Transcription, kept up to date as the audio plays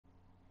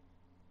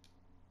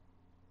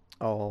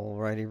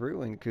Alrighty,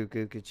 ruin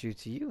cuckoo could you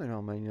to you and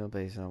all my new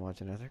base and I'll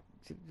watch another.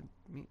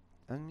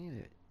 Unmute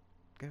it.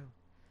 Go.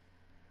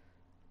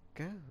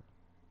 Go.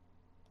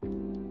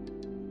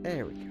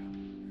 There we go.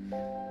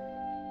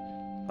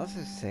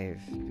 Also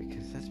save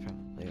because that's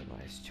probably a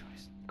wise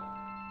choice.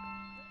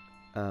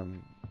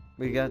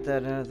 We got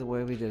that out of the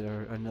way. We did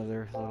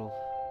another little.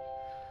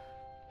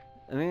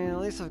 I mean, at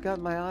least I've got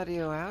my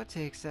audio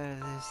outtakes out of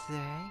this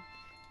thing.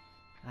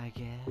 I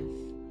guess.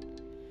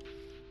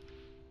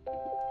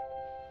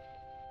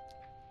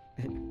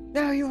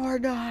 No, you are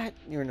not!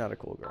 You're not a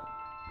cool girl.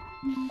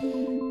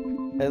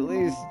 At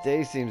least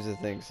Day seems to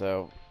think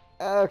so.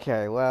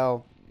 Okay,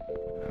 well,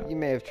 you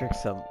may have tricked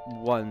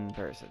one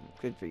person.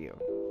 Good for you.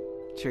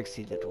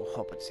 Tricksy little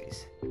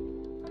hobbitses.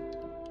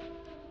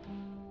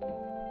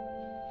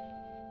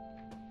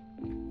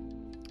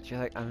 She's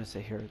like, I'm gonna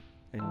sit here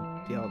and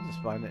y'all just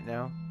find it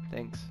now.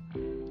 Thanks.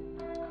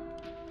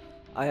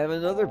 I have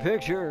another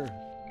picture.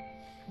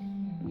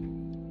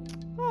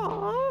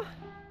 Aww.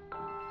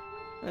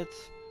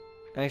 That's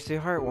actually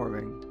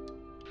heartwarming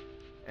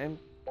and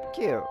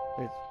cute.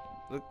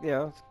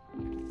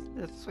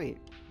 That's sweet.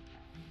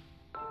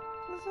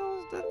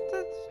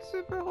 That's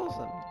super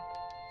wholesome.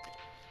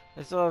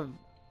 I still have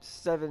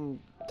 7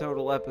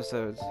 total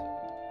episodes,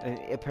 and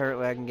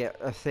apparently I can get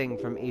a thing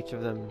from each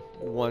of them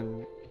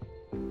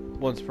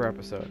once per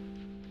episode.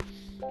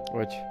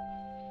 Which,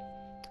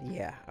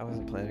 yeah, I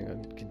wasn't planning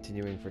on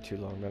continuing for too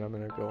long, but I'm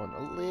gonna go on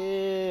a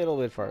little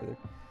bit farther.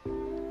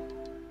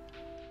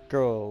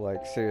 Girl,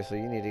 like, seriously,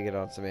 you need to get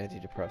on some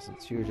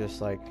antidepressants. You're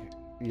just like,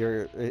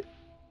 you're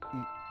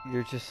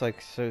just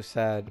like so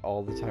sad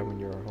all the time when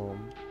you're at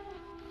home.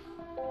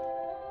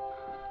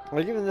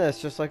 Like, even this,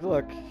 just like,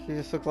 look, you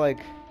just look like,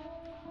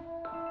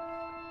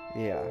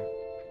 yeah.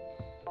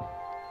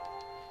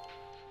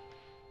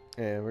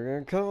 And we're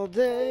gonna call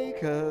Day,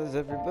 cause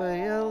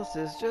everybody else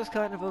is just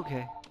kind of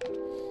okay.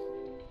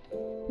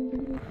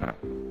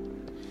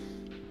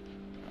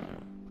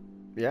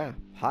 Yeah,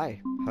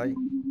 hi.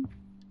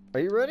 Are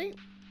you ready?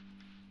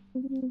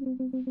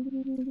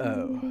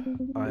 Oh,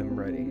 I'm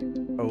ready.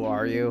 Oh,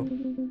 are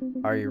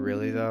you? Are you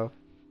really, though?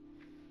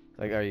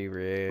 Like, are you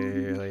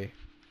really?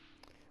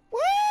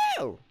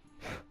 Woo!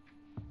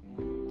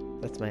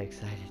 That's my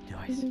excited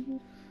noise.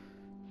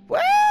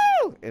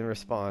 Woo! In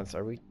response,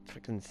 are we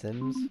freaking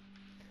Sims?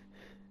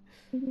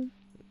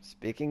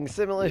 Speaking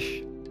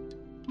Simlish.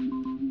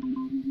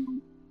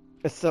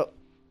 So,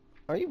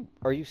 are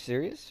you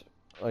serious?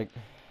 Like,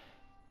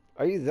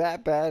 are you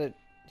that bad at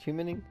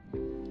humaning?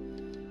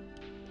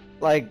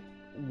 Like,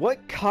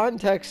 what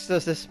context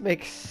does this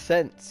make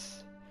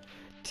sense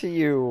to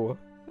you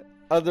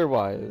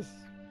otherwise?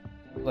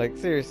 Like,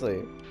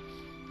 seriously.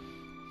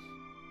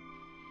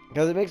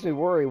 Because it makes me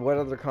worry what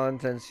other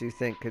contents you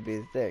think could be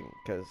the thing.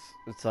 Because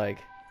it's like,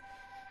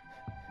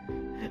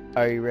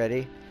 are you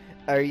ready?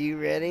 Are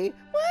you ready?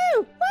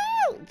 Woo!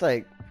 Woo! It's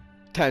like,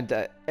 time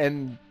to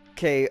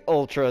MK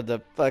Ultra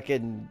the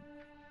fucking,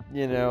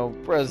 you know,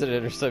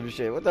 president or some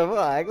shit. What the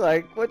fuck?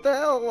 Like, what the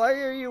hell? Why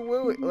are you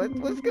wooing?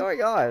 What's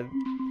going on?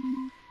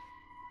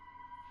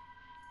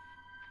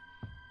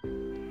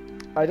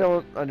 I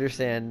don't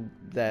understand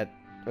that.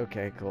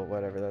 Okay, cool,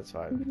 whatever, that's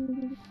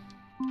fine.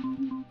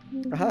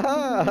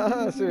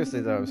 Haha,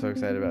 seriously though, I'm so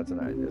excited about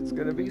tonight. It's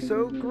gonna be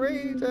so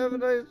great to have a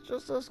night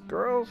just us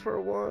girls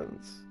for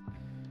once.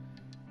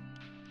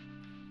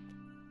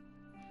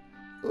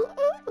 Ooh,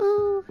 ooh,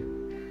 ooh.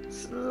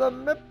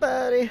 Slumber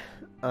party.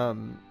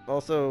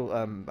 Also,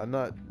 I'm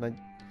not,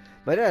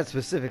 my dad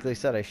specifically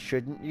said I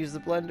shouldn't use the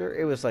blender.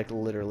 It was like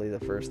literally the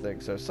first thing,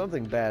 so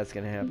something bad's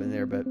gonna happen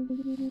there, but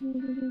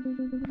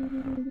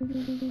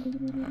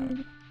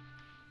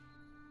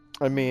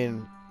I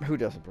mean, who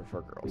doesn't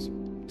prefer girls?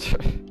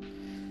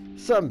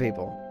 Some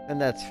people, and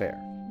that's fair.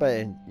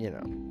 But, you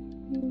know,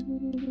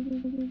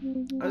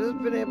 I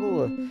just been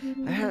able to,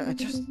 I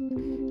just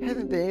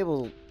haven't been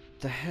able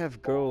to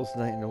have girls'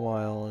 night in a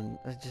while, and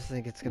I just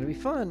think it's gonna be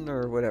fun,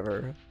 or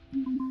whatever.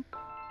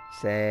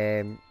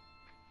 Same.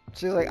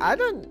 She's like, I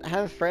don't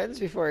have friends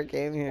before I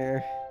came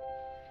here.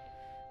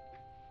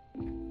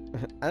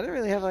 I didn't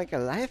really have, like, a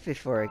life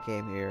before I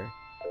came here.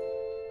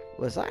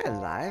 Was I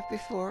alive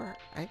before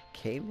I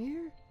came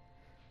here?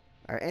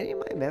 Are any of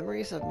my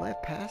memories of my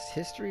past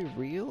history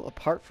real,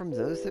 apart from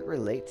those that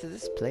relate to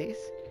this place?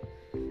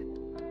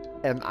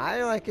 Am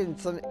I, like, in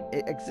some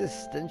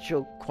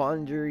existential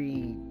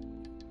quandary,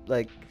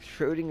 like,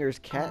 Schrodinger's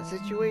cat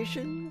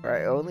situation? Where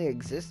I only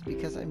exist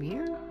because I'm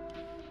here?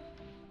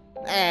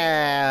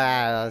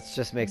 Let's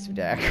just make some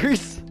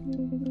daggers.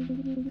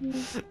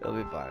 It'll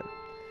be fine.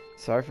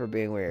 Sorry for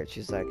being weird.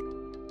 She's like,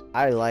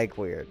 I like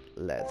weird.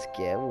 Let's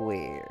get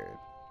weird.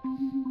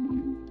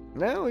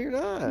 No, you're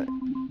not.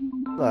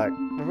 Look,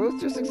 we're both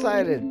just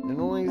excited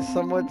and only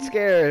somewhat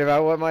scared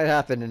about what might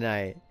happen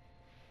tonight.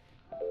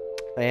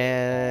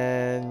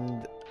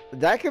 And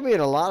that could mean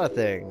a lot of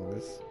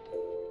things.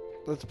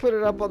 Let's put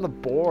it up on the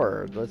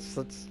board. Let's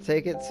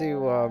take it to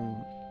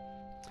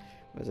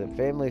what is it,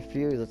 Family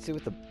Feud? Let's see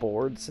what the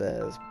board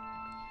says.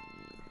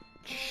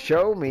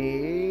 Show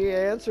me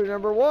answer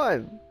number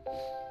 1.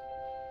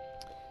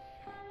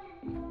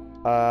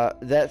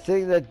 That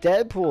thing that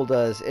Deadpool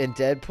does in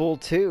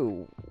Deadpool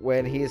 2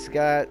 when he's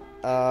got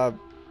a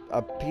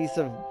piece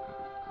of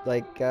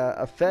like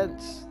a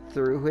fence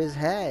through his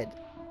head,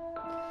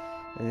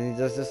 and he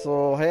does this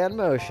little hand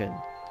motion.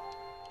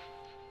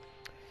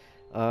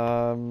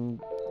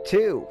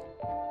 2.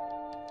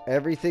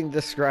 Everything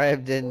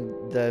described in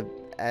the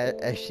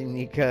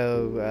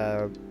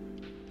Ashiniko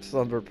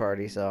Slumber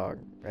Party song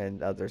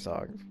and other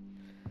songs.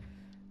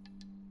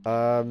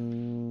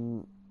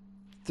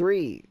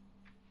 3.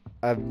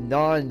 A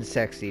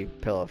non-sexy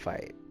pillow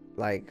fight,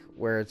 like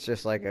where it's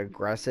just like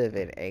aggressive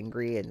and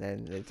angry, and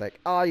then it's like,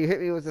 oh, you hit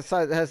me with the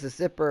side that has the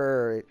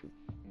zipper, it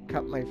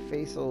cut my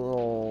face a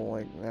little,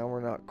 like now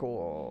we're not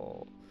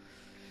cool.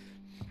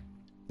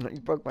 You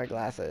broke my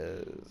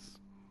glasses.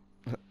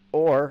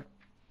 Or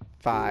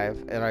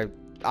 5, and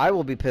I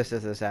will be pissed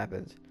if this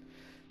happens.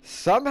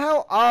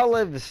 Somehow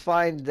olives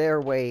find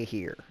their way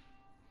here.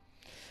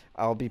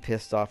 I'll be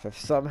pissed off if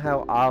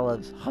somehow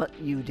olives hunt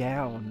you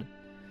down.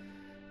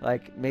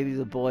 Like, maybe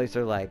the boys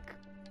are, like,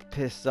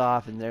 pissed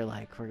off, and they're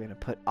like, we're gonna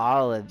put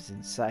olives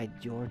inside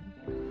your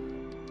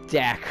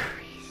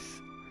daiquiris.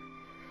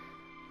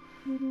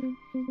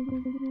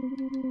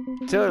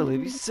 Totally,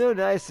 it'd be so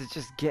nice to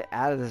just get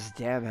out of this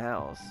damn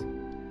house.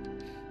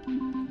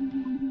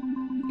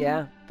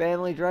 Yeah,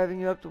 family driving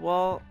you up the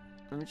wall.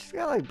 I mean, she's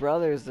got, like,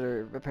 brothers that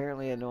are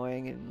apparently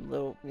annoying and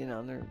little, you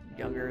know, they're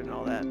younger and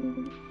all that.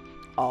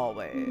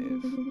 Always.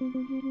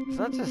 It's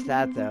not just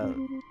that, though.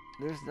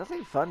 There's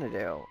nothing fun to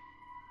do.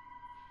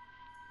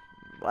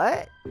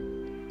 What?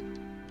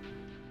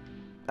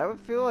 I would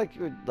feel like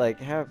you would, like,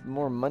 have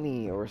more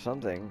money or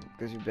something,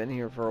 because you've been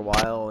here for a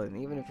while,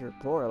 and even if you're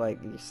poor, like,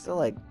 you're still,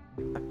 like,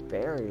 a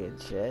fairy and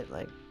shit,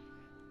 like...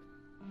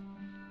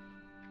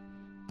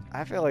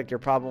 I feel like your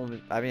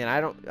problem... I mean,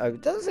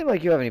 it doesn't seem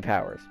like you have any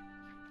powers.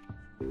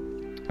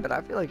 But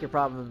I feel like your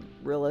problem,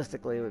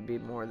 realistically, would be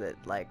more that,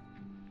 like,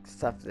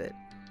 stuff that...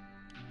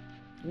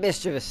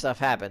 mischievous stuff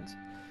happens.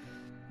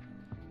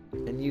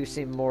 And you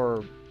seem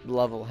more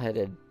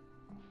level-headed.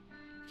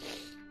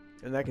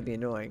 And that could be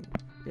annoying,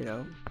 you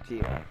know, to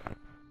you.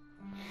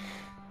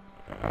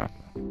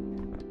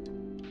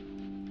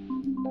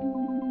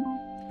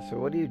 So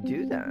what do you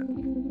do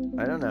then?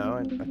 I don't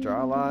know. I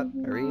draw a lot.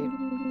 I read.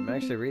 I'm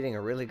actually reading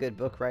a really good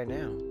book right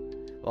now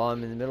while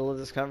I'm in the middle of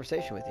this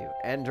conversation with you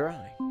and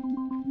drawing.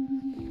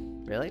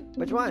 Really?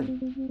 Which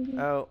one?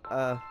 Oh,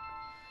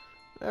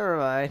 never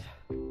mind.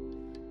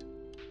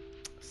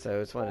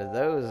 So it's one of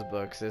those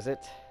books, is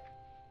it?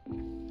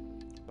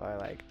 By,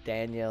 like,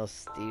 Danielle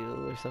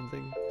Steele or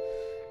something?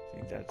 I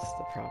think that's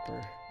the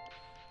proper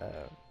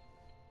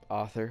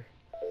author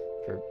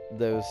for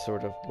those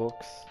sort of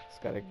books. It's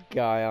got a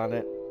guy on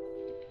it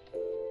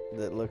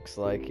that looks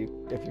like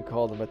if you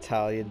called him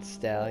Italian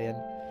Stallion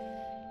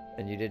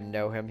and you didn't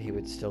know him, he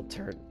would still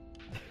turn.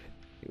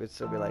 He would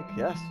still be like,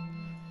 yes.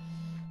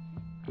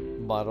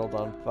 Modeled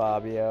on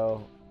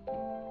Fabio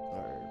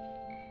or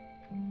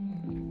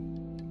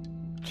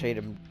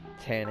Chatham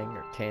Tanning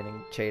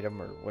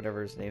Chatham or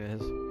whatever his name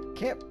is.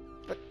 Can't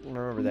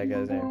remember that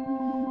guy's name.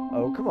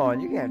 Oh, come on,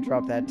 you can't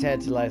drop that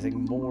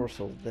tantalizing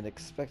morsel then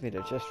expect me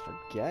to just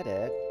forget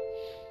it.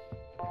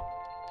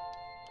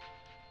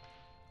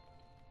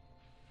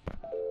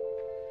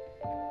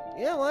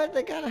 You know what?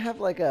 They gotta have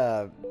like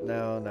a...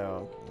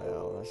 No.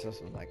 Let's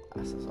just put my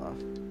glasses off.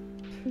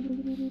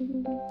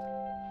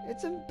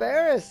 It's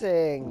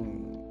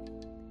embarrassing.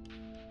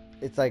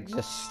 It's like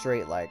just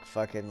straight like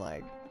fucking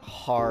like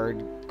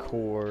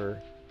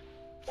hardcore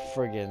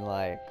friggin'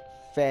 like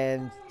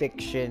fan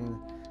fiction,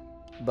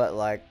 but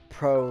like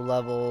pro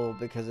level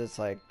because it's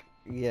like,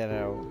 you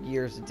know,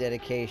 years of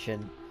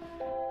dedication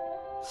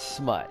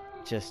smut.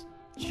 Just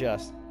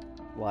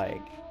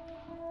like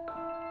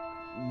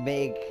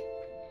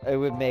it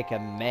would make a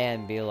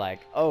man be like,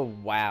 oh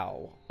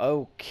wow,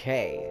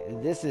 okay,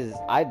 this is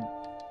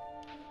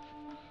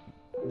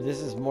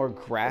more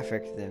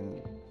graphic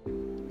than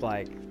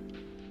like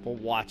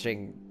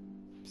watching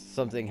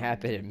something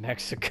happen in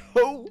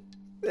Mexico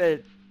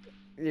that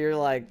you're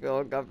like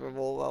feeling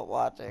comfortable about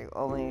watching.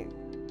 Only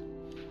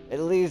at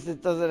least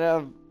it doesn't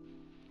have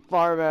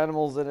farm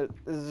animals in it.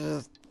 It's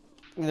just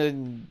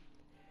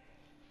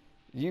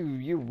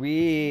you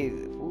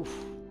read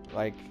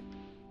like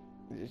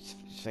it's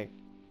like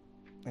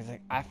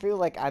I feel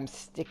like I'm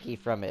sticky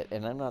from it,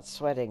 and I'm not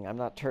sweating, I'm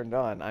not turned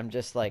on, I'm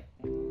just like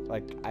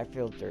I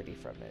feel dirty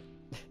from it.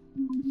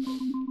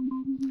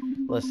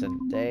 Listen,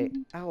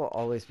 I will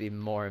always be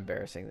more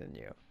embarrassing than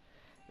you.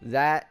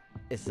 That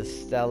is the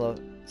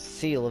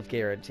seal of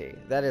guarantee.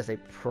 That is a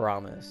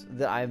promise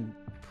that I'm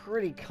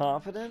pretty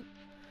confident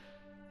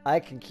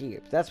I can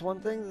keep. That's one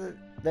thing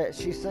that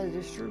she said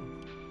is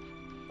true.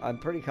 I'm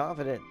pretty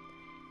confident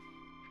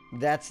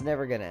that's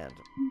never gonna end.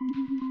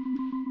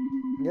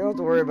 You don't have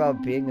to worry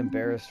about being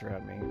embarrassed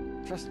around me.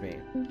 Trust me.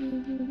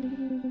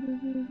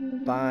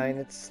 Fine,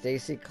 it's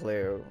Stacy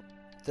Clue.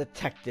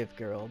 Detective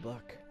Girl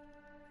book.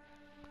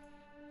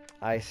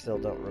 I still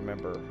don't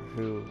remember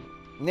who.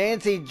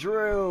 Nancy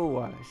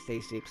Drew!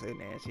 Stacy Clue,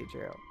 Nancy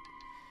Drew.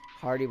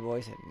 Hardy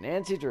Boys and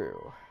Nancy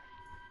Drew.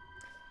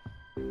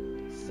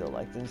 Still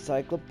like the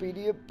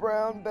Encyclopedia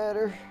Brown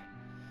better.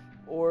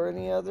 Or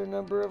any other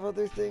number of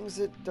other things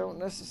that don't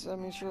necessarily...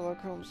 I mean,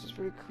 Sherlock Holmes is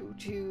pretty cool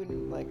too,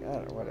 and like, I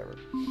don't know, whatever.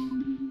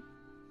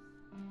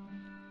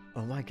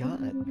 Oh my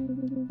god.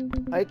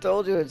 I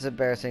told you it's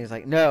embarrassing. It's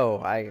like,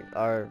 no, like,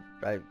 I'm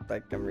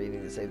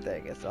reading the same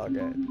thing. It's all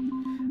good.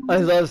 I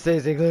love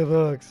Stacey Glue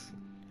books.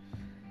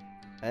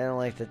 I don't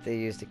like that they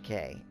used a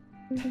K.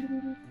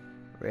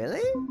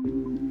 Really?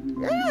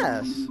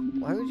 Yes!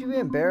 Why would you be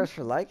embarrassed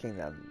for liking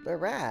them? They're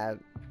rad.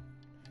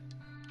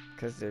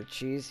 Because they're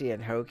cheesy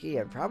and hokey,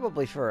 and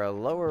probably for a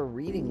lower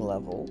reading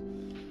level.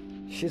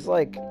 She's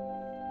like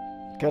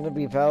gonna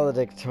be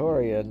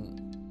valedictorian.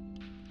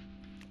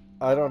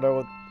 I don't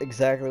know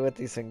exactly what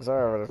these things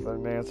are, but if they're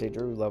Nancy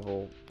Drew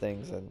level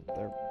things, and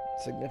they're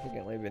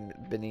significantly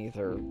beneath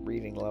her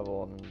reading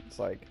level, and it's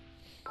like,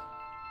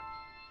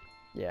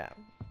 yeah.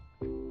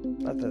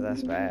 Not that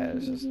that's bad,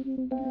 it's just,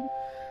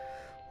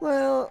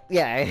 well,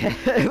 yeah,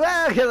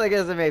 well, because I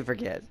guess they're made for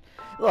kids.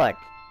 Look,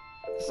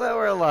 so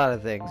are a lot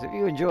of things. If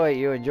you enjoy it,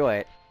 you enjoy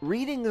it.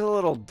 Reading is a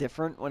little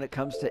different when it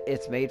comes to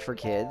it's made for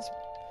kids.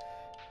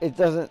 It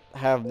doesn't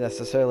have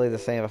necessarily the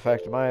same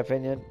effect, in my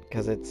opinion,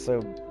 because it's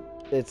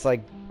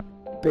like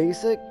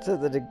basic to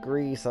the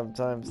degree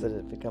sometimes that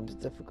it becomes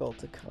difficult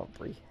to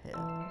comprehend.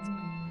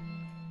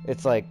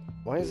 It's like,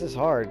 why is this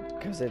hard?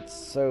 Because it's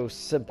so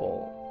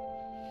simple.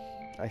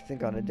 I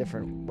think on a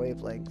different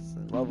wavelength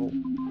and level.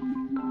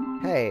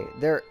 Hey,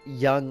 they're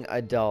young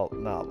adult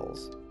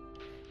novels.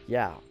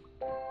 Yeah.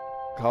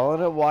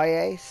 Calling it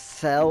YA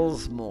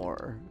sells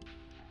more.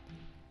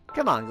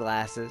 Come on,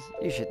 Glasses.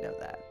 You should know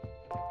that.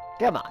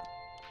 Come on.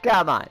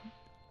 Come on.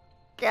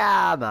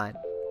 Come on.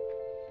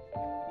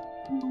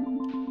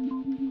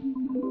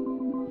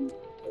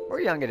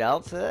 We're young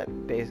adults. They're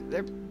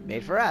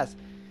made for us.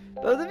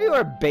 Both of you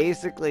are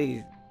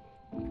basically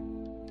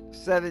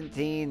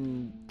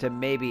 17 to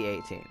maybe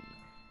 18.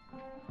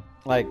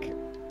 Like,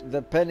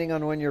 depending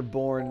on when you're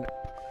born,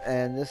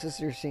 and this is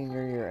your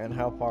senior year and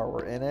how far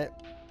we're in it.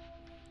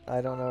 I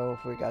don't know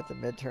if we got the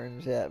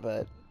midterms yet,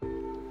 but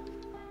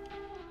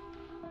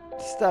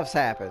stuff's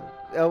happened.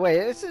 Oh wait,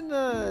 isn't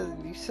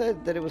you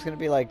said that it was gonna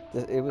be like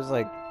it was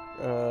like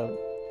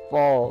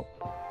fall.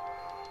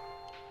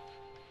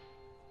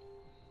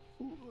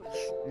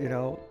 You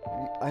know,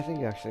 I think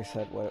you actually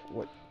said what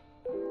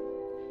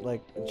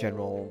like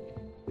general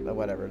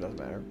whatever, it doesn't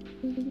matter.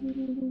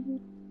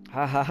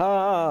 Ha ha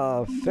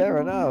ha! Fair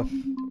enough.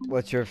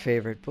 What's your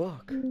favorite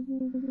book?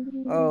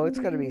 Oh, it's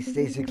gonna be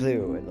Stacey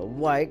Clue and the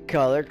White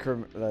Collar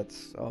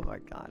That's, oh my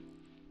god.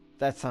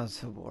 That sounds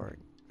so boring.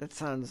 That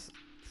sounds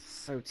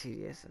so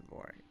tedious and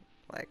boring.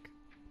 Like,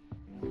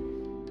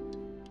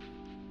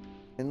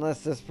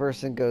 unless this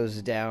person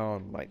goes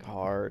down, like,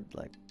 hard,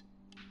 like,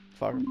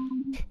 fuck.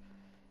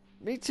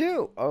 Me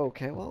too!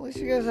 Okay, well, at least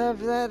you guys have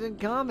that in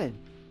common.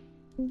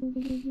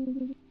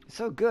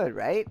 So good,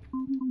 right?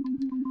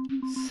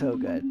 So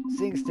good.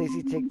 Seeing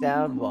Stacey take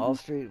down Wall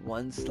Street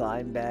one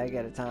slime bag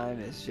at a time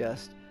is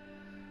just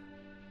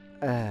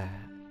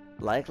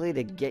likely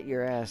to get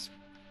your ass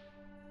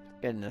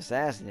getting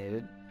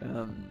assassinated.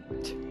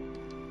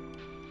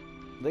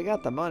 They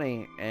got the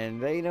money,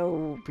 and they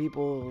know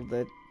people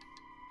that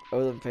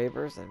owe them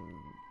favors, and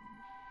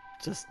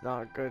just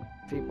not good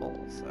people,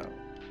 so.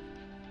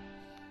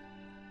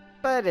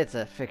 But it's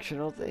a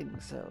fictional thing,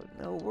 so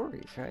no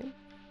worries, right?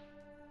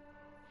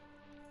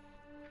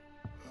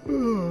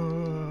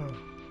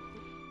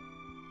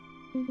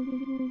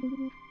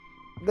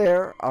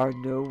 There are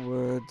no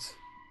words.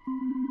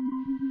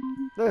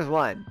 There's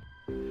one.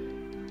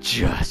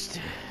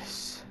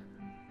 Justice.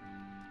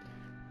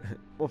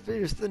 We'll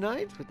finish the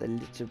night with a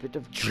little bit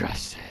of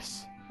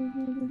justice.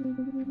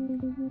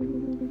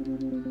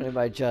 And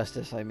by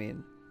justice, I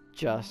mean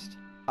just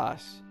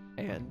us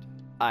and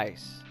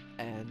ice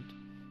and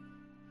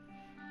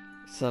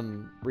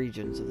some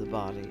regions of the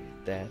body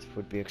that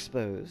would be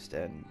exposed,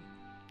 and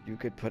you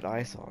could put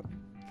ice on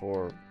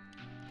for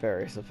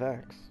various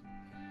effects.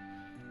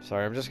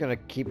 Sorry, I'm just gonna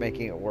keep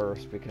making it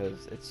worse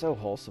because it's so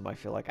wholesome. I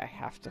feel like I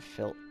have to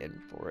fill in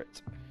for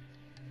it.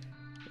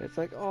 It's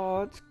like,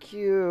 oh, it's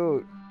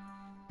cute.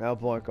 Now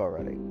boink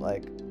already.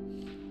 Like,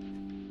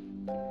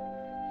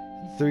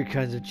 3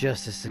 kinds of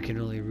justice that can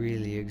only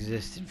really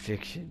exist in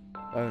fiction.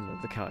 Oh no,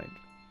 the kind.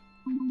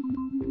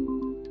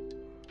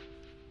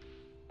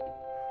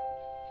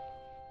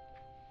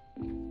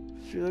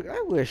 Feel like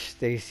I wish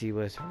Stacey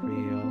was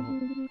real.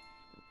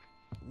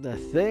 The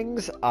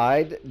things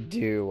I'd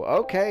do.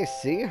 Okay,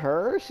 see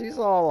her? She's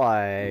all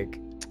like,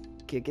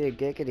 giggity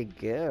giggity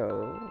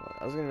go.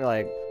 I was gonna be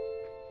like,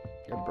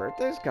 your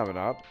birthday's coming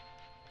up,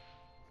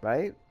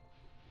 right?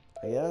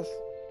 I guess.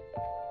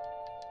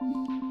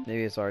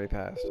 Maybe it's already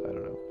passed. I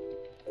don't know.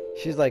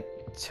 She's like,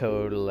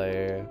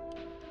 totally.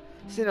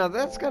 See, now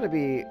that's gotta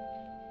be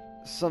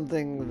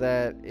something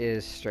that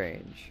is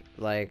strange.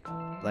 Like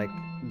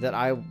that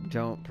I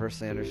don't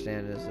personally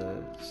understand as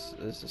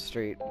a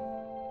straight,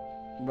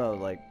 well,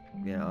 like,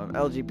 you know,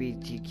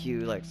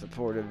 LGBTQ, like,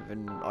 supportive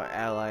and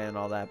ally and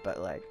all that, but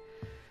like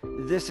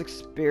this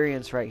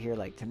experience right here,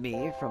 like, to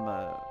me from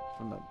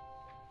from a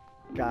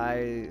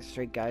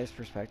straight guy's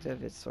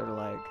perspective, it's sort of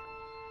like,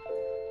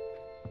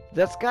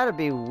 that's gotta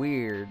be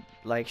weird.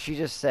 Like, she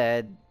just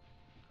said,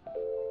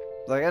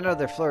 like, I know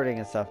they're flirting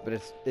and stuff, but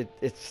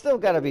it's still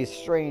gotta be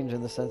strange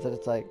in the sense that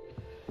it's like,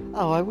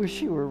 oh, I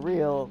wish you were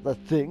real. The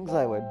things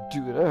I would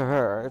do to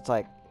her. It's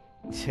like,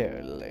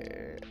 totally.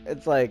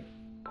 It's like,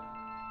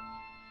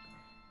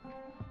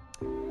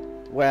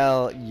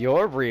 well,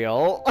 you're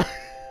real,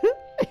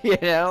 you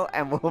know,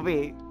 and we'll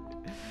be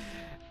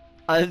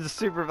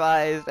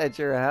unsupervised at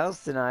your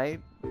house tonight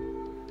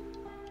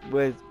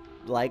with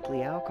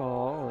likely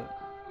alcohol.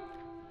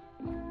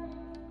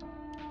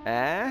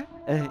 Eh?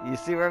 You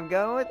see where I'm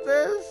going with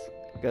this?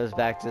 Goes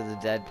back to the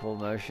Deadpool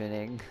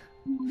motioning.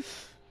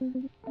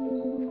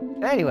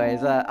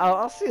 Anyways,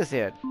 I'll see you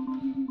soon.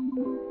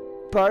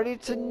 Party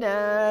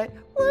tonight.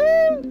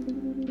 Woo!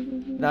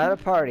 Not a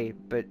party,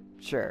 but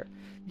sure.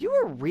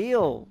 You're a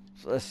real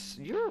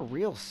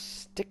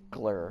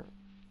stickler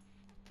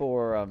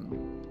for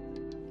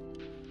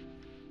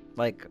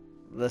like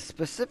the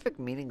specific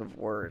meaning of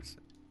words.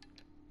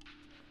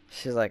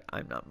 She's like,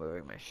 I'm not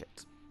moving my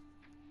shit.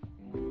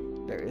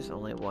 There is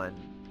only one.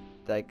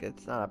 Like,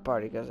 it's not a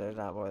party because there's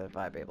not more than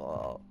 5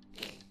 people.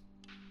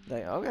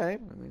 Like, okay, I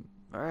mean,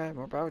 alright,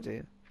 more power to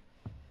you.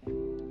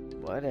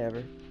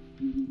 Whatever.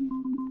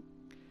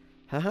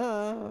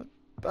 Haha,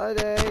 bye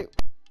day.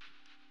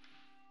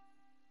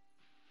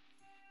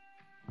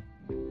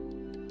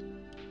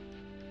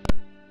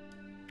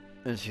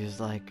 And she's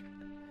like,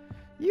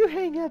 you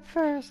hang up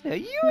first. No,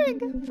 you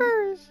hang up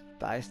first.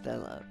 Bye,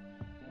 Stella.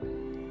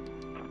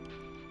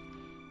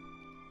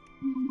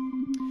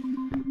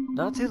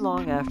 Not too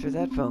long after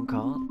that phone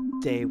call,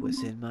 Day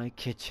was in my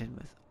kitchen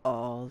with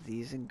all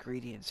these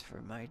ingredients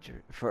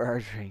for our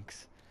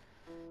drinks.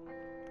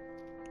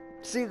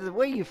 See, the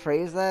way you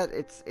phrase that,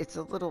 it's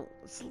a little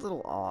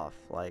off.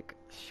 Like,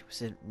 she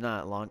was in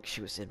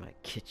my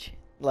kitchen.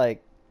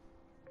 Like,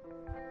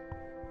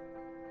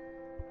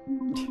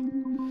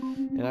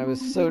 and I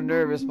was so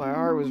nervous, my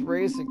heart was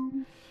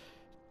racing.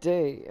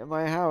 Day in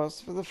my house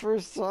for the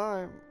first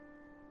time.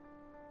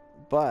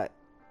 But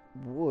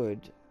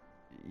would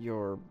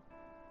your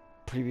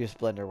previous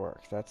blender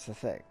work? That's the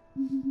thing.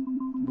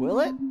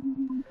 Will it?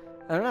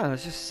 I don't know,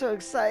 it's just so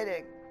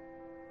exciting.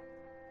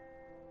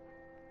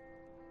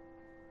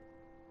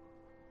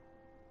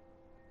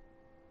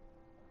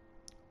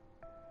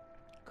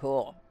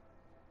 Cool.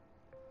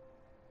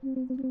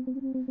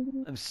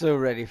 I'm so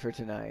ready for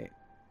tonight.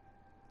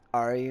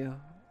 Are you?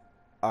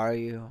 Are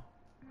you?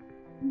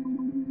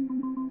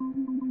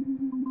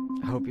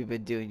 I hope you've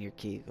been doing your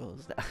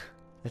Kegels.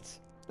 It's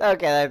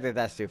okay, I think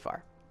that's too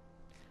far.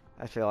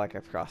 I feel like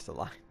I've crossed the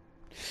line.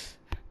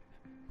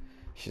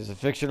 She's a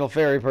fictional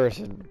fairy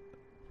person,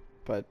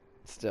 but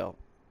still,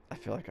 I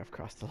feel like I've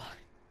crossed the line.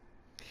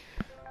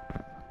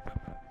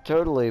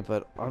 Totally,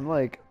 but I'm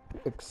like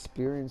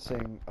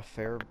experiencing a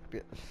fair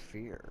bit of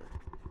fear.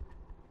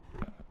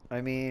 I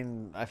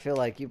mean, I feel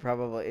like you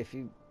probably, if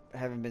you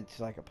haven't been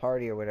to like a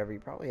party or whatever, you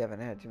probably haven't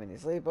had too many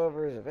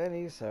sleepovers, if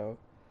any, so.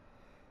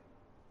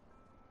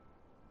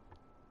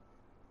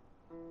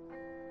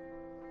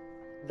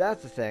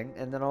 That's the thing.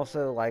 And then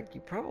also, like,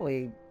 you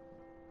probably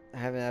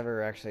haven't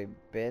ever actually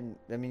been,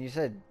 I mean, you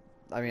said,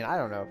 I mean, I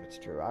don't know if it's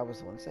true, I was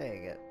the one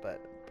saying it,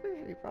 but I'm pretty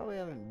sure you probably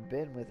haven't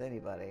been with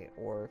anybody,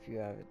 or if you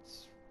have,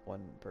 it's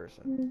one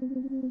person.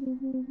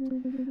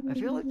 I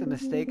feel like the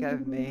mistake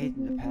I've made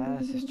in the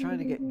past is trying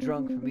to get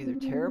drunk from either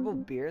terrible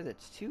beer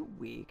that's too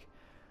weak,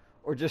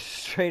 or just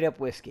straight up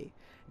whiskey.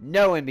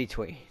 No in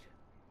between.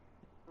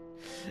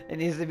 It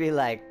needs to be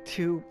like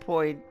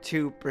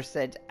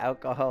 2.2%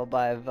 alcohol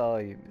by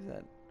volume. Is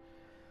that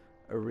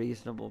a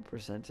reasonable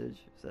percentage?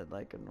 Is that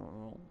like a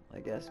normal, I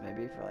guess,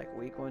 maybe for like a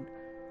weak one?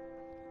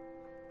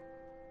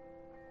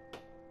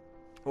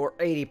 Or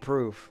 80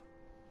 proof.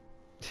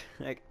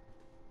 Like,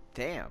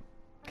 damn.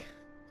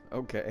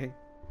 Okay.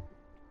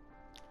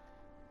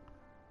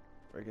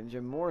 Freaking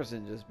Jim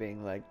Morrison just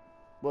being like,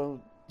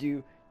 won't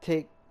you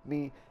take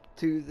me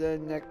to the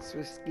next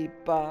whiskey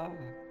bar?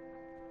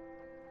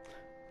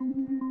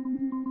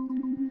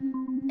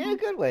 In a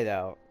good way,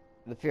 though.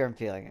 The fear I'm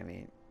feeling, I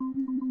mean.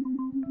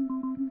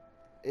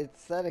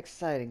 It's that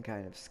exciting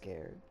kind of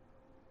scared.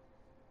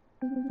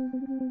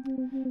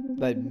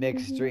 But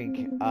mixed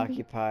drink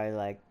occupy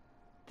like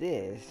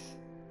this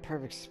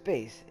perfect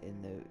space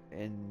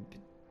in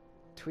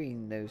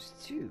between those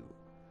two.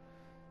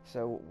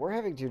 So we're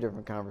having two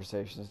different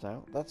conversations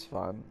now. That's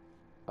fun.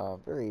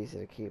 Very easy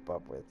to keep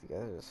up with. You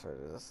guys are sort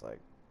of just like,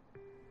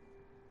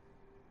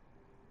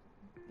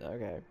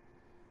 okay.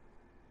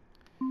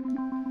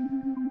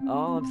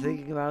 All I'm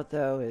thinking about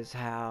though is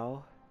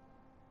how,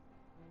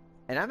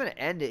 and I'm gonna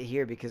end it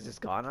here because it's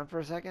gone on for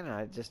a second and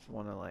I just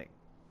want to like,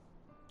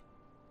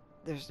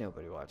 there's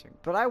nobody watching,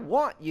 but I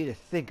want you to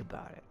think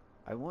about it.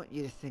 I want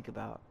you to think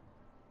about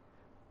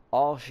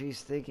all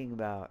she's thinking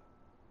about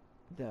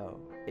though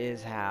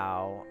is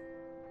how,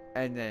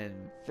 and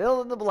then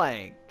fill in the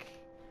blank.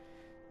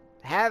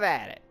 Have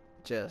at it.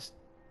 Just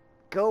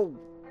go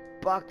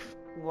buck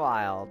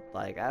wild.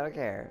 Like, I don't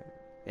care.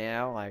 You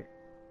know, like,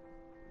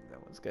 no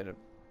one's gonna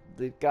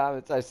leave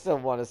comments. I still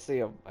want to see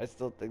them. I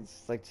still think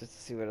just to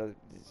see what other,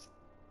 just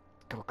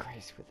go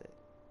crazy with it.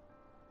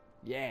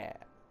 Yeah.